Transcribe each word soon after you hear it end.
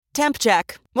Temp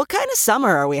check. What kind of summer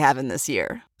are we having this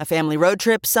year? A family road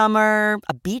trip summer?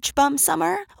 A beach bum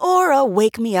summer? Or a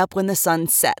wake me up when the sun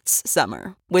sets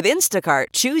summer? With Instacart,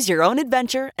 choose your own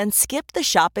adventure and skip the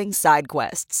shopping side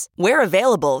quests. Where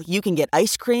available, you can get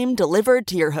ice cream delivered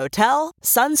to your hotel,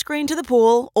 sunscreen to the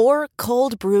pool, or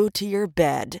cold brew to your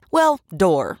bed. Well,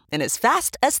 door, in as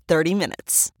fast as 30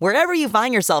 minutes. Wherever you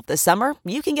find yourself this summer,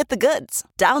 you can get the goods.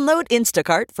 Download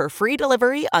Instacart for free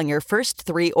delivery on your first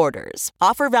 3 orders.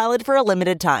 Offer valid for a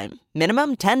limited time.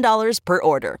 Minimum $10 per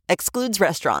order. Excludes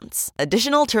restaurants.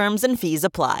 Additional terms and fees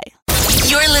apply.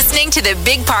 You're listening to the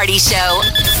Big Party Show.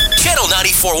 Channel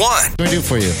 94.1. What do I do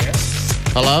for you?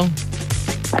 Hello?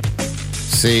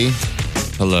 See?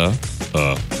 Hello?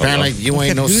 Apparently you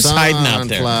ain't no Who's hiding out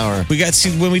there? Sunflower. We got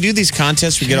when we do these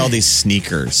contests, we get all these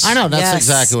sneakers. I know, that's Yes.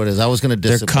 exactly what it is. I was going to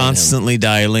They're disappoint him. constantly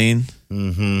dialing.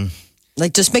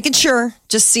 Like, just making sure.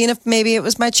 Just seeing if maybe it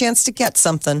was my chance to get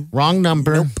something. Wrong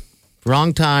number.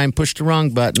 Wrong time. Pushed the wrong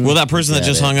button. Well, that person that Got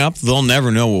just it. hung up, they'll never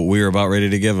know what we were about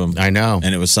ready to give them. I know.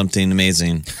 And it was something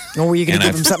amazing. Or were you going And to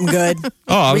give him something good?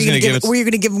 Oh, I was going to give it. Were you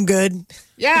going to give him good?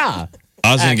 Yeah.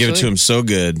 I was going to give it to actually. him so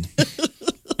good,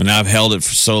 and I've held it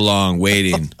for so long,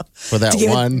 waiting For that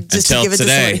give it- one. Just to until give it to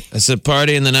today. somebody. It's a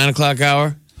party in the 9 o'clock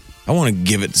hour. I want to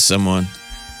give it to someone.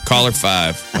 Caller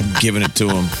 5. I'm giving it to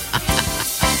him.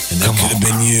 And that could have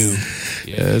been you.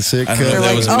 Yes, it I don't know could. if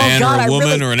that was a like, oh, man God, or I a woman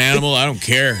really- or an animal. I don't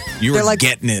care. You were They're like-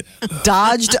 getting it.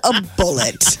 Dodged a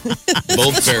bullet.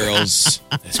 Both barrels.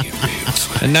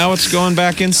 And now it's going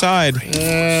back inside.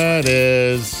 It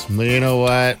is. But you know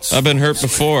what? I've been hurt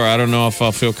before. I don't know if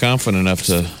I'll feel confident enough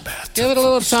to Give it a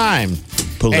little time.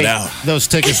 pull it Hey, out. those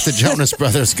tickets to Jonas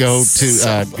Brothers go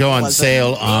on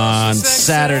sale on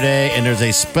Saturday, and there's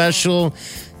a special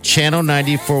Channel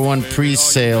 94.1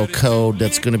 pre-sale code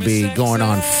that's going to be going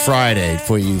on Friday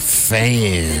for you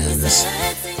fans.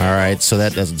 All right, so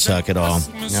that doesn't suck at all. All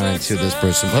right, to this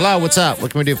person. Hello, what's up?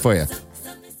 What can we do for you?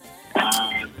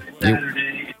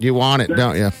 You want it,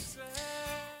 don't you?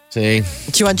 See?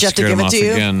 Do you want Jeff to Scared give them it off to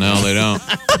you? again. No, they don't.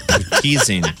 They're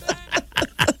teasing.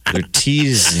 They're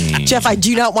teasing. Jeff, I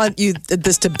do not want you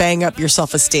this to bang up your I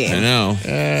self-esteem know.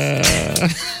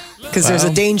 because there's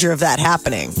a danger of that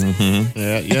happening.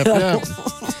 Yeah, yep.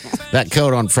 That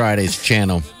code on Friday's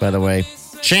Channel, by the way.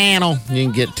 Channel, you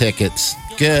can get tickets.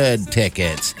 Good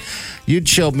tickets. You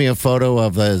showed me a photo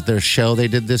of their show they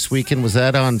did this weekend. Was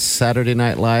that on Saturday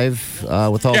Night Live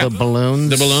with all Yeah. the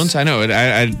balloons? The balloons? I know.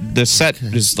 The set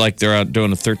is like they're out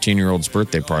doing a 13-year-old's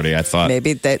birthday party. I thought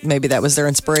Maybe that was their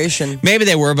inspiration. maybe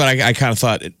they were, but I kind of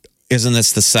thought, isn't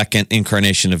this the second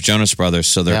incarnation of Jonas Brothers?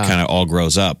 So they're Yeah. kind of all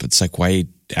grows up. It's like, why are you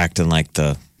acting like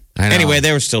the... I know. Anyway,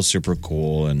 they were still super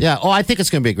cool. And Yeah. Oh, I think it's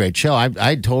going to be a great show.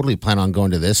 I totally plan on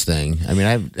going to this thing. I mean,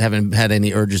 I haven't had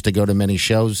any urges to go to many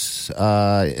shows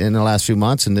in the last few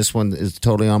months, and this one is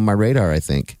totally on my radar, I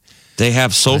think. they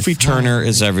have Sophie Turner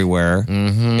is everywhere,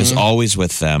 is always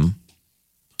with them.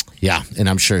 Yeah, and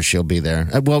I'm sure she'll be there.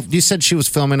 Well, you said she was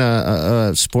filming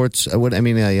a sports, a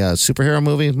superhero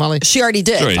movie, Molly? She already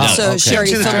did. She already did. So Oh, okay. she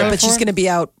already See the filmed it, trailer but she's for it? going to be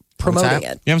out promoting that?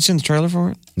 it. You haven't seen the trailer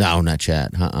for it? No, not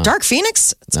yet. Dark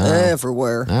Phoenix? It's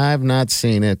everywhere. I've not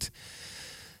seen it.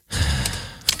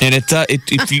 And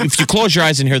if you close your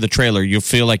eyes and hear the trailer, you'll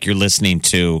feel like you're listening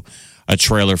to a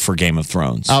trailer for Game of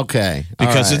Thrones. Okay. all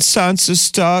Because right. it's Sansa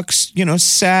Stark's,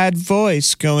 sad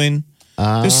voice going,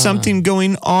 there's something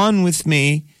going on with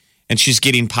me. And she's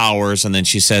getting powers. And then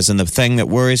she says, and the thing that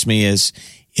worries me is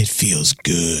it feels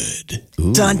good.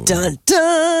 Dun, dun,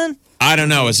 dun. I don't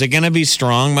know. Is it going to be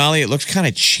strong, Molly? It looks kind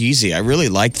of cheesy. I really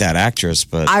like that actress,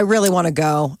 but I really want to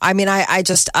go. I mean, I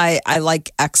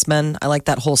like X-Men. I like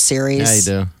that whole series.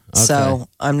 Yeah, you do. Okay. So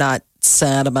I'm not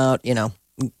sad about,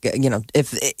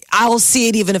 if I'll see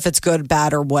it even if it's good,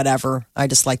 bad, or whatever. I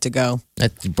just like to go.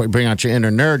 Bring out your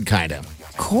inner nerd, kind of.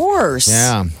 Of course.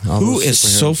 Yeah. all who those is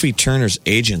superheroes. Sophie Turner's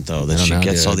agent, though, that I don't she know,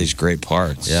 gets dude. all these great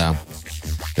parts? Yeah.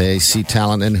 They see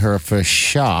talent in her for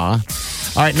sure. All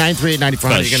right, 938-9400. For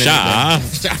You're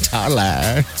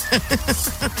gonna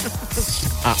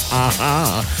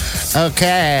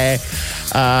Okay.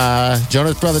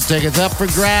 Jonas Brothers tickets up for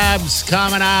grabs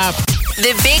coming up.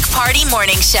 The Big Party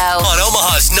Morning Show. On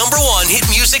Omaha's #1 hit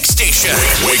music station.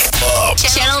 Wake up.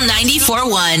 Channel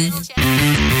 94.1.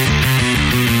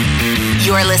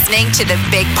 You're listening to the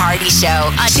Big Party Show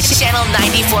on Channel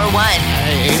 94.1.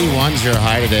 Hey, 81's your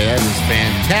high today. That is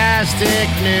fantastic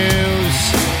news.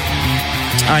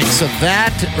 All right, so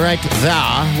that right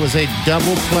there was a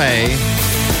double play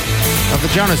of the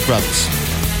Jonas Brothers,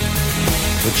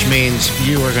 which means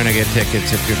you are going to get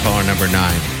tickets if you're calling number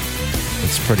 9.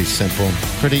 It's pretty simple,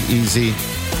 pretty easy.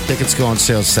 Tickets go on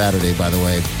sale Saturday, by the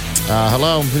way.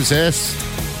 Hello, who's this?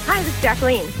 Hi, this is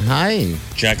Jacqueline. Hi.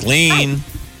 Jacqueline.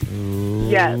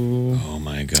 Yes. Oh,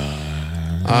 my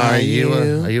God. Are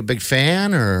you a big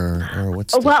fan or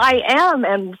what's Well, I am,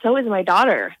 and so is my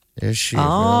daughter. Is she?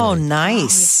 Oh, really?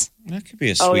 nice. That could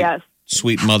be a Oh, yes.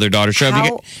 sweet mother-daughter show. Have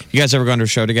How- you guys ever gone to a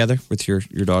show together with your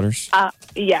daughters?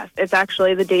 Yes, it's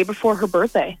actually the day before her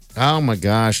birthday. Oh my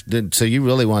gosh! So you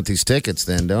really want these tickets,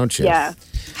 then, don't you? Yeah.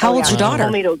 How old's your She daughter?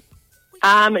 told me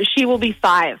to- she will be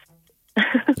 5.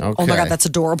 Okay. Oh my God, that's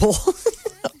adorable.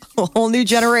 A whole new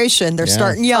generation. They're Yeah.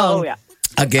 starting young. Oh, yeah.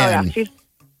 Again. Oh, yeah.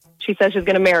 She says she's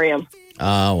going to marry him.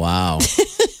 Oh wow.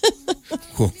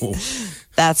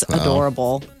 That's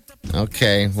adorable.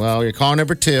 Okay. Well, you're call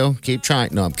number 2. Keep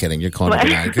trying. No, I'm kidding. You're calling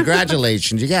number 9.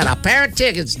 Congratulations! You got a pair of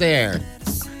tickets there.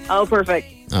 Oh,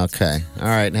 perfect. Okay. All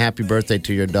right. And happy birthday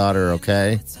to your daughter.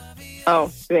 Okay. Oh,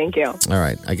 thank you. All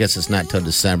right. I guess it's not till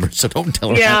December, so don't tell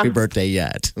her Yeah. happy birthday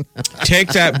yet. Take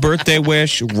that birthday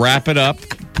wish, wrap it up,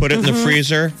 put it in the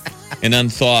freezer, and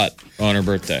unthaw it on her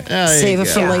birthday. Save it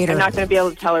for Yeah, later. I'm not going to be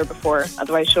able to tell her before,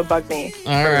 otherwise she'll bug me.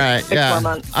 All for right. 6 Yeah. more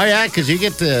months. Oh yeah, because you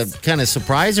get to kind of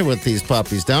surprise her with these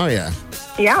puppies, don't you?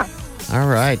 Yeah. All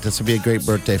right. This will be a great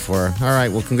birthday for her. All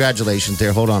right. Well, congratulations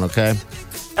there. Hold on, okay?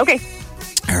 Okay.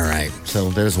 All right. So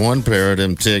there's one pair of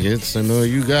them tickets. I know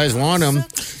you guys want them.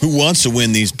 Who wants to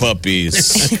win these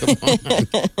puppies?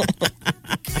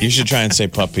 You should try and say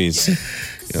puppies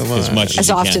as much As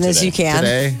you often can as today. you can.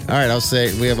 Today? All right. I'll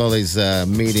say we have all these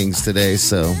meetings today.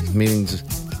 So meetings,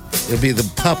 it'll be the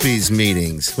puppies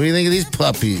meetings. What do you think of these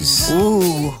puppies?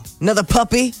 Ooh, another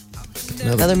puppy.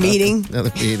 Another meeting.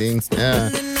 Another meeting. Yeah.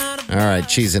 All right.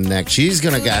 She's in next. She's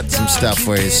going to got some stuff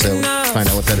for you. So find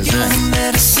out what that is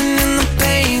next.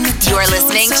 You are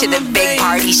listening to the Big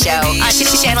Party Show on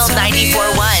Channel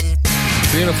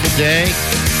 94.1. Beautiful day.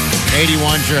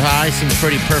 81's your high. Seems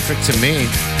pretty perfect to me.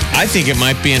 I think it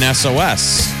might be an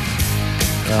SOS.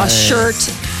 A shirt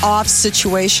off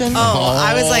situation. Oh,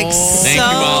 I was like, Thank you,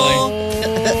 Molly.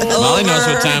 Molly knows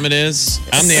what time it is.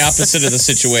 I'm the opposite of the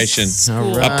situation.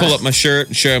 All right. I pull up my shirt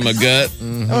and show my gut.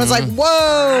 I was like,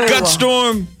 whoa. Gut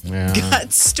storm. Yeah.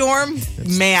 gut storm.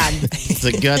 Man, It's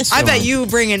a gut I storm. bet you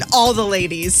bring in all the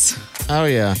ladies. Oh,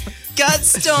 yeah. Gut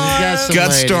storm. got some Gut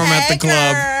ladies. storm at the Hey,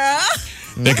 club.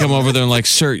 girl. They come over there and like,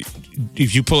 sir,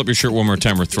 if you pull up your shirt one more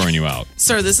time, we're throwing you out.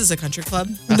 Sir, this is a country club.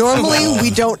 Normally,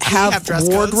 we don't have, have dress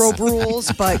wardrobe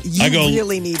rules, but you I go-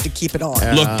 really need to keep it on.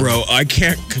 Look, bro, I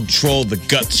can't control the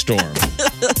gut storm.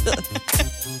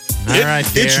 All right,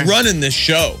 dear. It's running this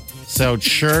show. So,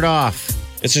 shirt off.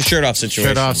 It's a shirt off situation.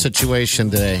 Shirt off situation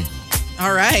today.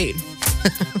 All right.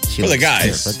 She For the looks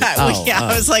guys. different.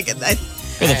 I was like, For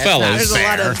the fellas. there's a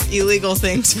lot of illegal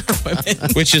things for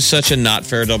women. Which is such a not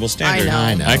fair double standard.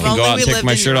 I know. I can If go only out and we take lived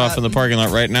my in shirt off Europe. in the parking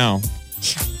lot right now.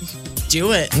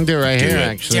 Do it. You can do it right here, it.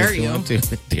 actually. Dare if you. want to.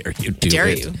 Dare you do Dare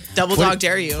it. you. Double What- dog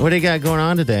dare you. What do you got going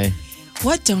on today?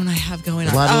 What don't I have going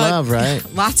on? A lot of love, right?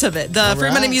 Lots of it. The Free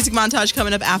Money right. Music Montage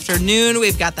coming up after noon.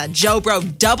 We've got that Joe Bro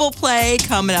double play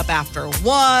coming up after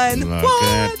 1. Look What?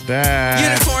 at that.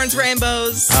 Unicorns,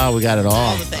 rainbows. Oh, we got it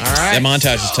all. the things. All right. That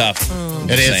montage is tough.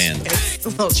 It is. Saying. It's a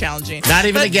little challenging. Not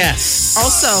even But a guess.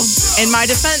 Also, in my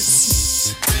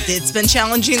defense, it's been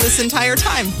challenging this entire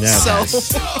time. Yeah, so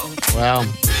Well,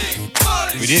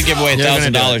 We did give away You're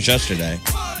gonna do $1,000 yesterday.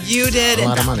 you did. a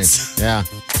lot of money. Yeah.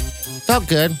 Felt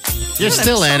good. You're Good, I'm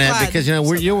still so in it glad. because,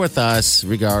 you're with us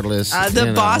regardless. The you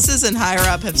know. bosses and higher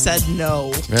up have said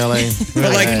no. Really? Who But,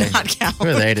 are like, they? Not count. Who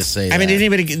are they to say I mean, that? did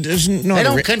anybody? There's no They other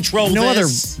don't control No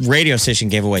this. other radio station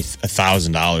gave away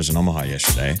 $1,000 in Omaha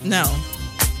yesterday. No.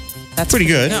 That's Pretty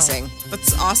good. No. amazing.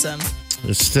 That's awesome.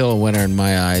 There's still a winner in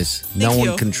my eyes. No Thank one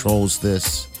you. controls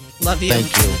this. Love you. Thank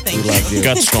you. Thank We you. love you.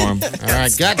 Gut storm. All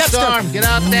right, Gut Storm. Get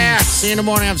out there. See you in the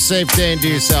morning. Have a safe day and do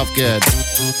yourself good.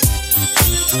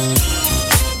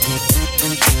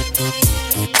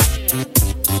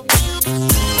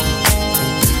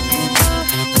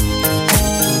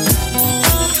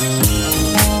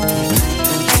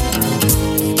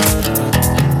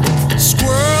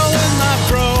 Squirrel in my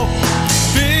fro.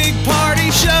 Big party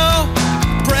show.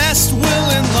 Breast will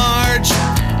enlarge.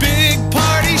 Big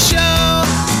party show.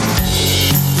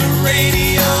 The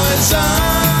radio is on.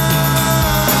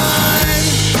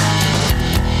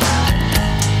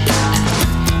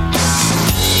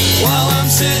 While I'm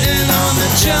sitting on the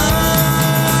john.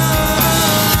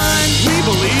 We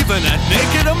believe in a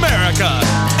naked America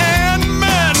and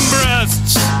man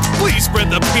breasts. Please spread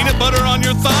the peanut butter on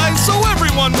your thighs so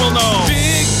everyone will know.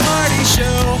 Big party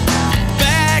show.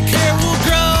 Back hair will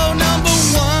grow. Number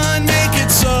one, make it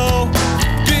so.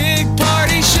 Big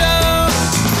party show.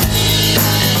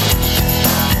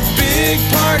 Big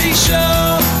party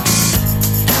show.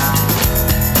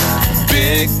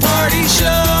 Big Party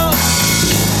Show.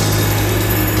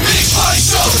 Big Party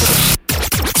Show.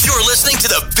 You're listening to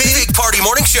the Big Party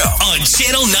Morning Show on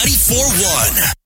Channel 94.1.